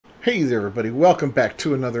Hey there, everybody. Welcome back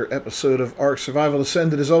to another episode of Ark Survival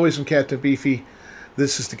Ascended. As always, I'm Captain Beefy.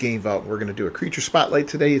 This is the Game Vault. We're going to do a creature spotlight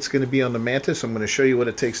today. It's going to be on the Mantis. I'm going to show you what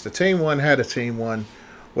it takes to tame one, how to tame one,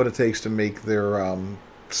 what it takes to make their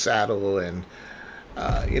saddle, and,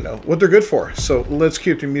 what they're good for. So let's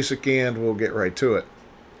keep the music and we'll get right to it.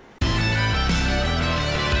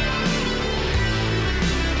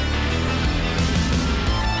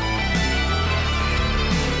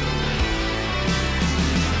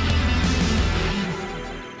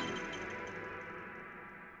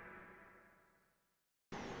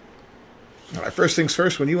 Alright, first things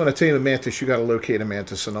first, when you want to tame a mantis, you got to locate a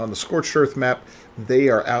mantis. And on the Scorched Earth map, they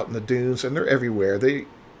are out in the dunes, and they're everywhere. They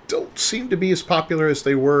don't seem to be as popular as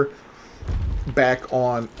they were back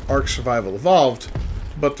on Ark Survival Evolved,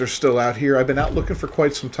 but they're still out here. I've been out looking for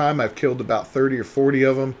quite some time. I've killed about 30 or 40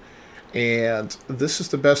 of them, and this is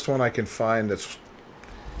the best one I can find that's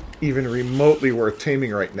even remotely worth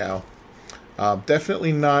taming right now.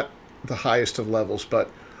 Definitely not the highest of levels,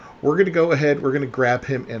 but we're going to go ahead, we're going to grab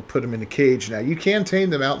him and put him in a cage. Now, you can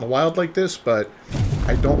tame them out in the wild like this, but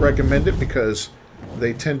I don't recommend it because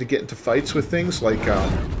they tend to get into fights with things like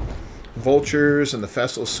vultures and the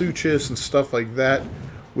Festal and stuff like that,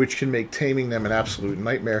 which can make taming them an absolute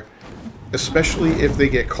nightmare, especially if they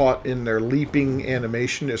get caught in their leaping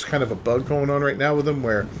animation. There's kind of a bug going on right now with them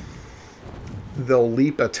where they'll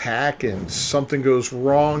leap attack and something goes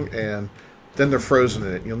wrong and then they're frozen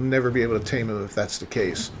in it. You'll never be able to tame them if that's the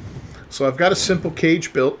case. So I've got a simple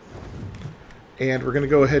cage built, and we're going to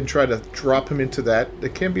go ahead and try to drop him into that.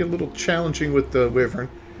 It can be a little challenging with the wyvern.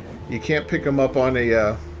 You can't pick him up on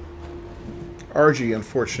a RG,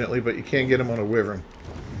 unfortunately, but you can get him on a wyvern.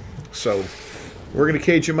 So we're going to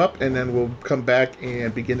cage him up, and then we'll come back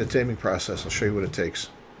and begin the taming process. I'll show you what it takes.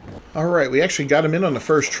 Alright, we actually got him in on the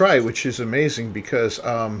first try, which is amazing because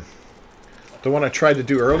the one I tried to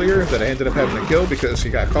do earlier that I ended up having to kill because he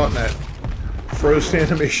got caught in that frozen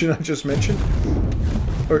animation I just mentioned.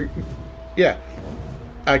 Or, yeah,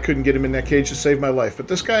 I couldn't get him in that cage to save my life. But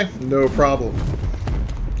this guy, no problem.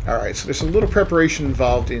 Alright, so there's a little preparation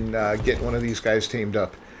involved in getting one of these guys tamed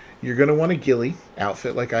up. You're going to want a ghillie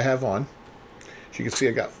outfit like I have on. As you can see,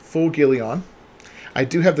 I got full ghillie on. I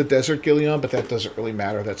do have the desert ghillie on, but that doesn't really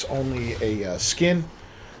matter. That's only a skin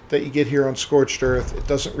that you get here on Scorched Earth. It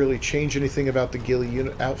doesn't really change anything about the ghillie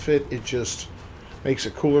unit outfit. It just makes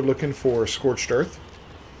it cooler looking for Scorched Earth.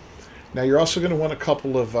 Now you're also going to want a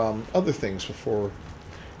couple of other things before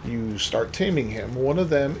you start taming him. One of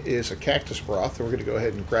them is a cactus broth. We're going to go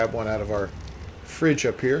ahead and grab one out of our fridge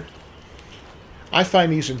up here. I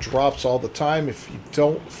find these in drops all the time. If you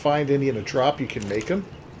don't find any in a drop, you can make them.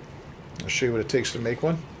 I'll show you what it takes to make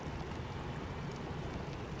one.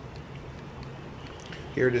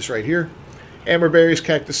 Here it is right here. Amber berries,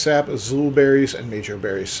 cactus sap, azul berries, and major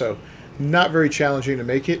berries. So not very challenging to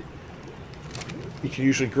make it. You can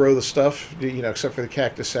usually grow the stuff, except for the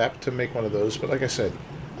cactus sap to make one of those. But like I said,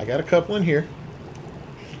 I got a couple in here.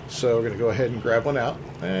 So we're going to go ahead and grab one out.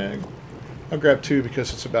 And I'll grab two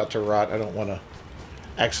because it's about to rot. I don't want to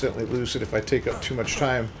accidentally lose it if I take up too much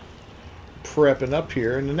time prepping up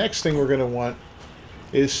here. And the next thing we're going to want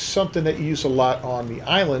is something that you use a lot on the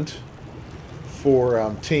island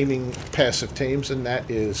for taming passive tames, and that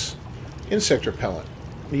is insect repellent.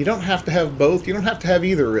 You don't have to have both. You don't have to have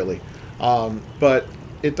either, really. But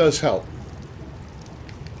it does help.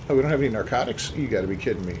 Oh, we don't have any narcotics? You got to be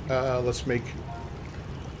kidding me. Let's make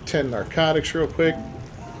 10 narcotics real quick.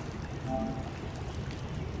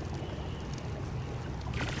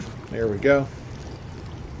 There we go.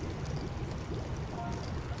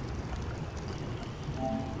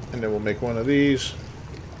 And then we'll make one of these.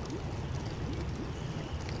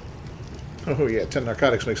 Oh yeah, 10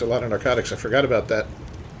 narcotics makes a lot of narcotics. I forgot about that.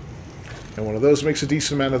 And one of those makes a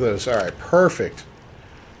decent amount of those. Alright, perfect.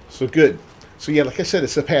 So good. So yeah, like I said,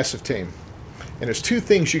 it's a passive tame. And there's two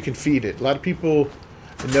things you can feed it. A lot of people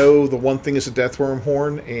know the one thing is a deathworm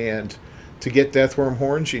horn, and to get deathworm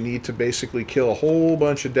horns, you need to basically kill a whole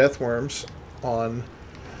bunch of deathworms on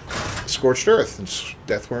Scorched Earth. And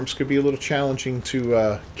deathworms could be a little challenging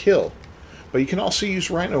to kill. But you can also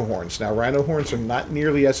use rhino horns. Now, rhino horns are not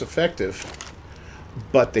nearly as effective,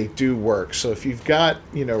 but they do work. So if you've got,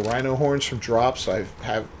 rhino horns from drops, I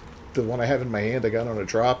have the one I have in my hand, I got on a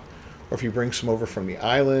drop, or if you bring some over from the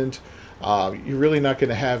island, you're really not going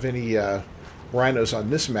to have any rhinos on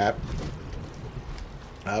this map.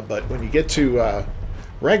 But when you get to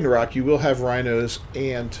Ragnarok, you will have rhinos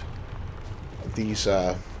and these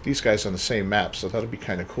guys on the same map, so that'll be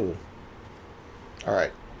kind of cool. All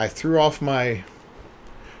right. I threw off my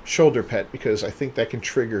shoulder pet because I think that can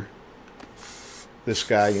trigger this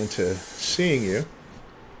guy into seeing you.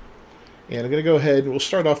 And I'm going to go ahead and we'll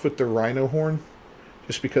start off with the rhino horn,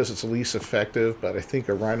 just because it's the least effective. But I think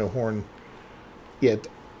a rhino horn, yeah.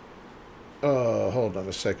 Hold on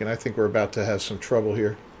a second. I think we're about to have some trouble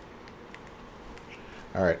here.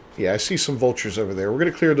 All right. Yeah, I see some vultures over there. We're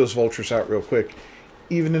going to clear those vultures out real quick.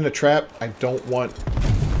 Even in a trap, I don't want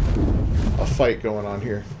a fight going on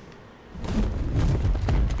here,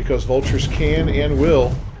 because vultures can and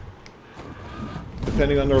will,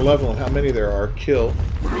 depending on their level and how many there are, kill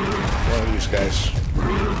one of these guys.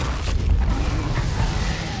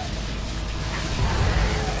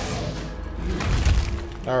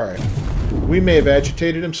 Alright. We may have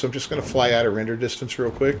agitated him, so I'm just going to fly out of render distance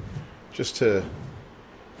real quick, just to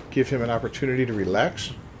give him an opportunity to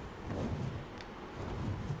relax.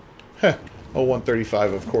 Heh. Oh,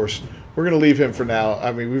 135, of course. We're going to leave him for now.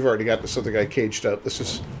 I mean, we've already got this other guy caged up. This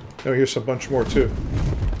is... Oh, here's a bunch more, too.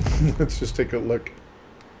 Let's just take a look.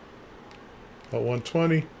 A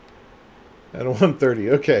 120. And a 130.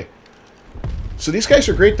 Okay. So these guys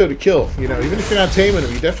are great, though, to kill. You know, even if you're not taming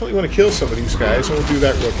them, you definitely want to kill some of these guys. And we'll do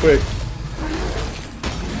that real quick.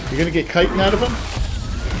 You're going to get chitin out of them.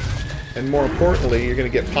 And more importantly, you're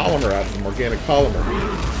going to get polymer out of them, organic polymer.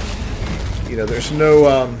 You know, there's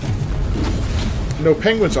no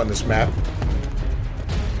penguins on this map.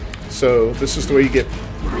 So this is the way you get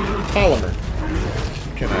polymer.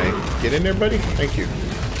 Can I get in there, buddy? Thank you.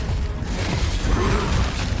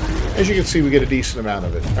 As you can see, we get a decent amount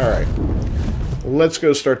of it. Alright. Let's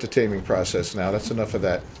go start the taming process now. That's enough of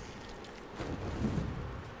that.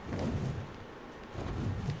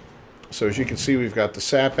 So as you can see, we've got the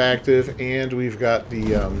sap active, and we've got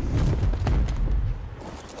the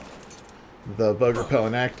bug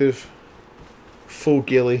repellent active. Full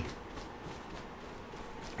ghillie.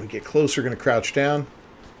 We get closer, going to crouch down.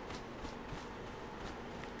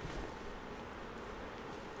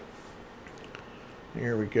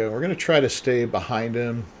 Here we go. We're going to try to stay behind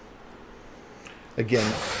him.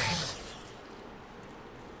 Again,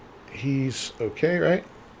 he's okay, right?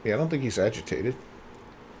 Yeah, I don't think he's agitated.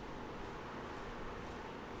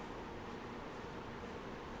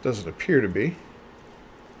 Doesn't appear to be.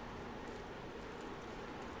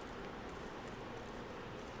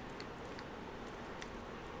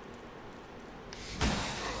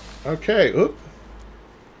 Okay, oop.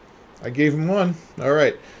 I gave him one. All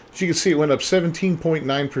right. As you can see, it went up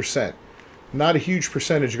 17.9%. Not a huge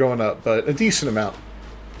percentage going up, but a decent amount.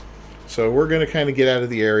 So we're going to kind of get out of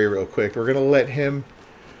the area real quick. We're going to let him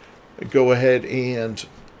go ahead and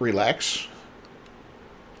relax.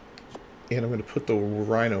 And I'm going to put the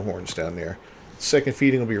rhino horns down there. Second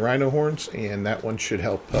feeding will be rhino horns, and that one should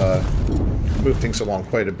help move things along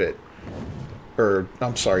quite a bit. Or,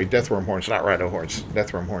 I'm sorry, deathworm horns, not rhino horns.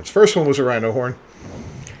 Deathworm horns. First one was a rhino horn.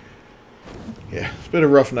 Yeah, it's been a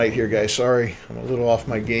rough night here, guys. Sorry, I'm a little off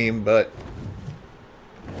my game, but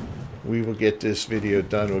we will get this video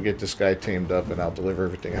done. We'll get this guy tamed up, and I'll deliver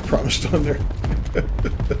everything I promised on there.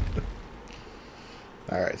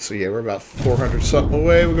 Alright, so yeah, we're about 400 something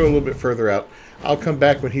away. We'll go a little bit further out. I'll come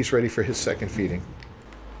back when he's ready for his second feeding.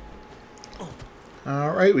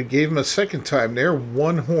 Alright, we gave him a second time there.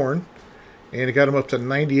 One horn. And it got him up to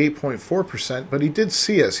 98.4%. But he did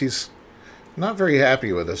see us. He's not very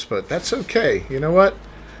happy with us, but that's okay. You know what?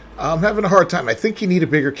 I'm having a hard time. I think you need a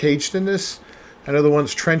bigger cage than this. I know the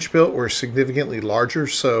ones trench built were significantly larger,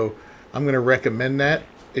 so I'm going to recommend that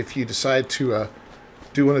if you decide to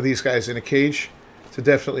do one of these guys in a cage, to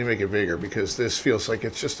definitely make it bigger, because this feels like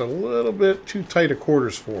it's just a little bit too tight of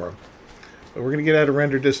quarters for him. But we're going to get out of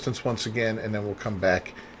render distance once again, and then we'll come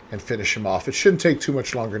back and finish him off. It shouldn't take too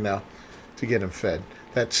much longer now to get him fed.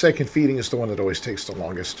 That second feeding is the one that always takes the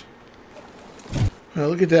longest. Well,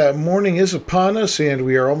 look at that. Morning is upon us, and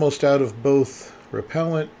we are almost out of both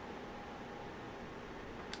repellent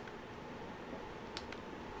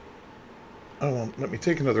oh, well, let me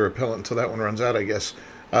take another repellent until that one runs out, I guess.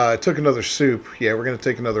 I took another soup. Yeah, we're going to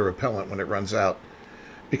take another repellent when it runs out,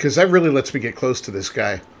 because that really lets me get close to this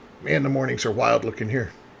guy. Man, the mornings are wild looking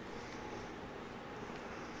here.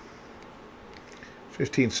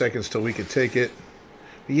 15 seconds till we could take it.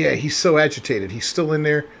 But yeah, he's so agitated. He's still in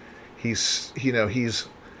there. He's, you know, he's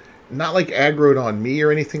not like aggroed on me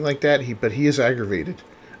or anything like that, but he is aggravated.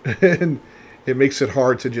 And it makes it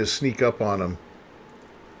hard to just sneak up on him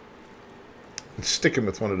and stick him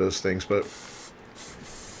with one of those things. But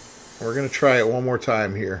we're going to try it one more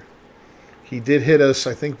time here. He did hit us,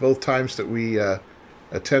 I think, both times that we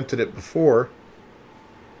attempted it before.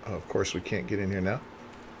 Oh, of course, we can't get in here now.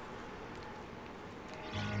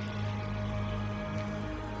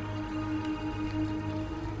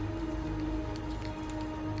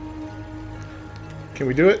 Can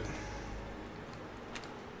we do it?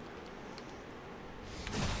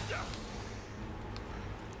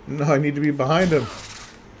 No, I need to be behind him.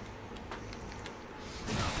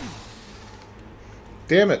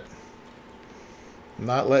 Damn it.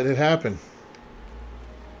 Not letting it happen.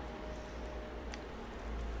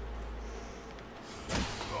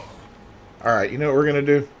 Alright, you know what we're going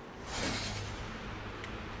to do?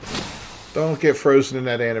 Don't get frozen in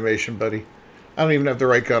that animation, buddy. I don't even have the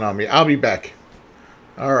right gun on me. I'll be back.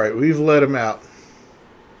 Alright, we've let him out.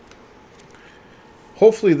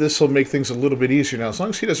 Hopefully this will make things a little bit easier now. As long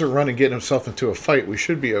as he doesn't run and get himself into a fight, we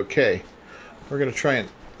should be okay. We're going to try and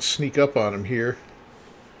sneak up on him here.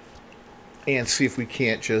 And see if we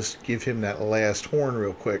can't just give him that last horn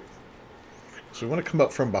real quick. So we want to come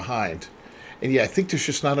up from behind. And yeah, I think there's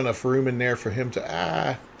just not enough room in there for him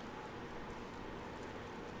to...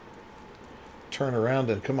 turn around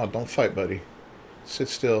and... Come on, don't fight, buddy. Sit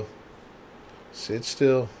still. Sit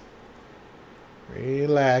still.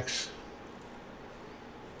 Relax.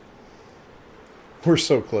 We're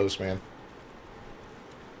so close, man.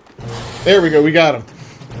 There we go, we got him.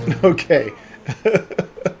 Okay.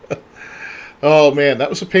 Oh, man, that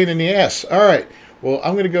was a pain in the ass. All right. Well,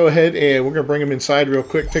 I'm going to go ahead and we're going to bring him inside real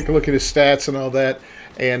quick, take a look at his stats and all that,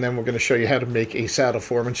 and then we're going to show you how to make a saddle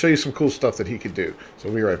for him and show you some cool stuff that he could do. So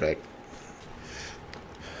we'll be right back.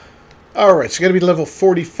 All right, so you got to be level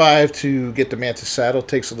 45 to get the Mantis saddle.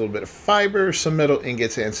 Takes a little bit of fiber, some metal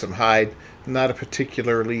ingots, and some hide. Not a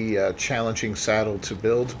particularly challenging saddle to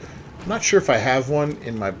build. I'm not sure if I have one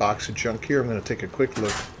in my box of junk here. I'm going to take a quick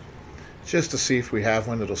look just to see if we have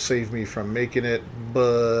one. It'll save me from making it,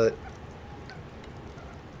 but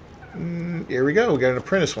here we go. We got an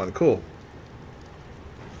apprentice one. Cool.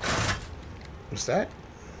 Was that?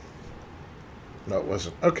 No, it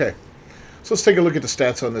wasn't. Okay. So let's take a look at the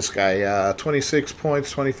stats on this guy. 26 points,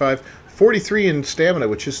 25, 43 in stamina,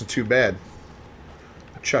 which isn't too bad.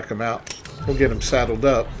 Chuck him out. We'll get him saddled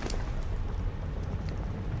up.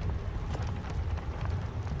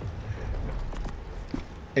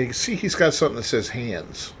 And you can see he's got something that says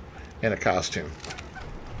hands and a costume.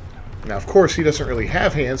 Now, of course, he doesn't really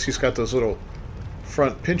have hands. He's got those little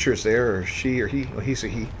front pinchers there, or she or he. Well, he's a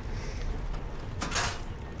he.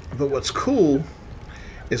 But what's cool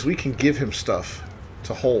is we can give him stuff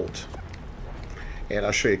to hold. And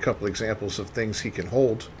I'll show you a couple examples of things he can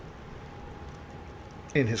hold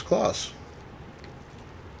in his claws.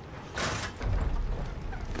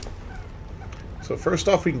 So first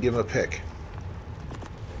off, we can give him a pick.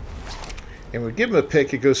 And when we give him a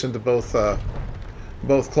pick, it goes into both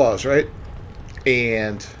claws, right?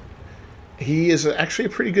 And he is actually a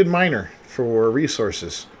pretty good miner for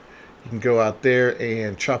resources. You can go out there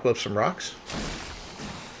and chop up some rocks.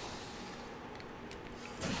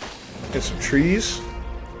 Get some trees.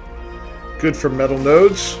 Good for metal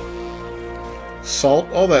nodes. Salt,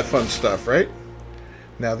 all that fun stuff, right?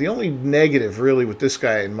 Now, the only negative, really, with this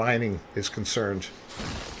guy in mining is concerned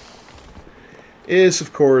is,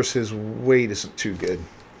 of course, his weight isn't too good.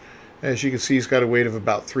 As you can see, he's got a weight of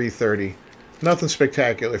about 330. Nothing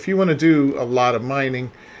spectacular. If you want to do a lot of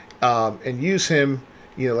mining and use him,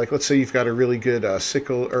 you know, like let's say you've got a really good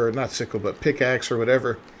sickle, or not sickle, but pickaxe or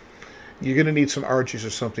whatever, you're going to need some arches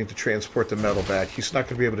or something to transport the metal back. He's not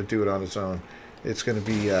going to be able to do it on his own. It's going to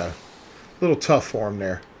be a little tough for him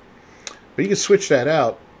there. But you can switch that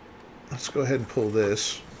out. Let's go ahead and pull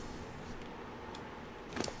this.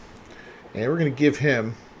 And we're going to give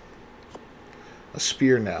him a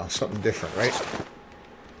spear now. Something different, right?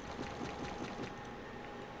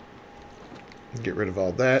 Get rid of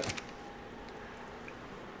all that.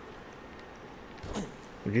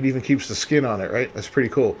 It even keeps the skin on it, right? That's pretty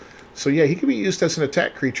cool. So yeah, he can be used as an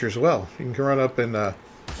attack creature as well. You can run up and you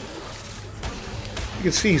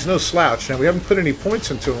can see he's no slouch. Now we haven't put any points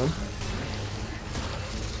into him,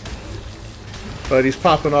 but he's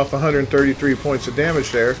popping off 133 points of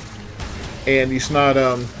damage there, and he's not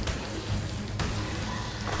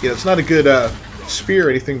it's not a good spear or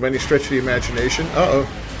anything by any stretch of the imagination.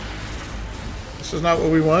 This is not what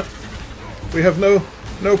we want. We have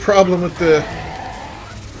no problem with the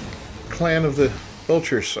clan of the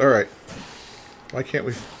vultures. Alright. Why can't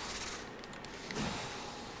we...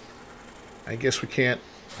 I guess we can't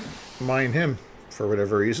mine him for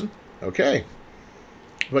whatever reason. Okay.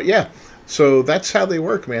 But yeah, so that's how they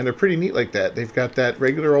work, man. They're pretty neat like that. They've got that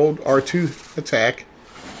regular old R2 attack.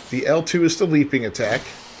 The L2 is the leaping attack.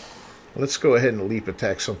 Let's go ahead and leap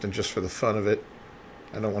attack something just for the fun of it.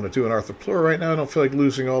 I don't want to do an Arthropleura right now. I don't feel like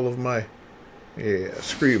losing all of my... Yeah,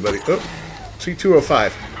 screw you, buddy. Oh,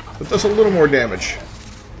 C205. It does a little more damage.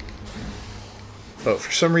 But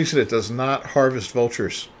for some reason it does not harvest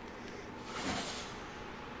vultures.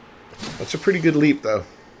 That's a pretty good leap, though.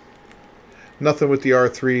 Nothing with the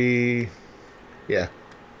R3. Yeah.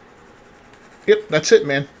 Yep, that's it,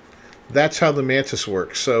 man. That's how the Mantis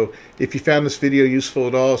works. So if you found this video useful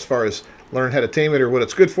at all as far as learn how to tame it or what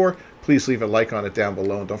it's good for, please leave a like on it down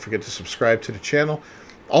below. And don't forget to subscribe to the channel.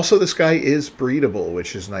 Also, this guy is breedable,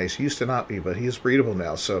 which is nice. He used to not be, but he is breedable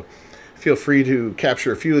now. So feel free to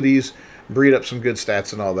capture a few of these, breed up some good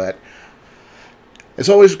stats and all that. As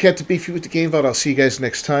always, Captain Beefy with the Game Vault. I'll see you guys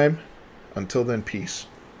next time. Until then, peace.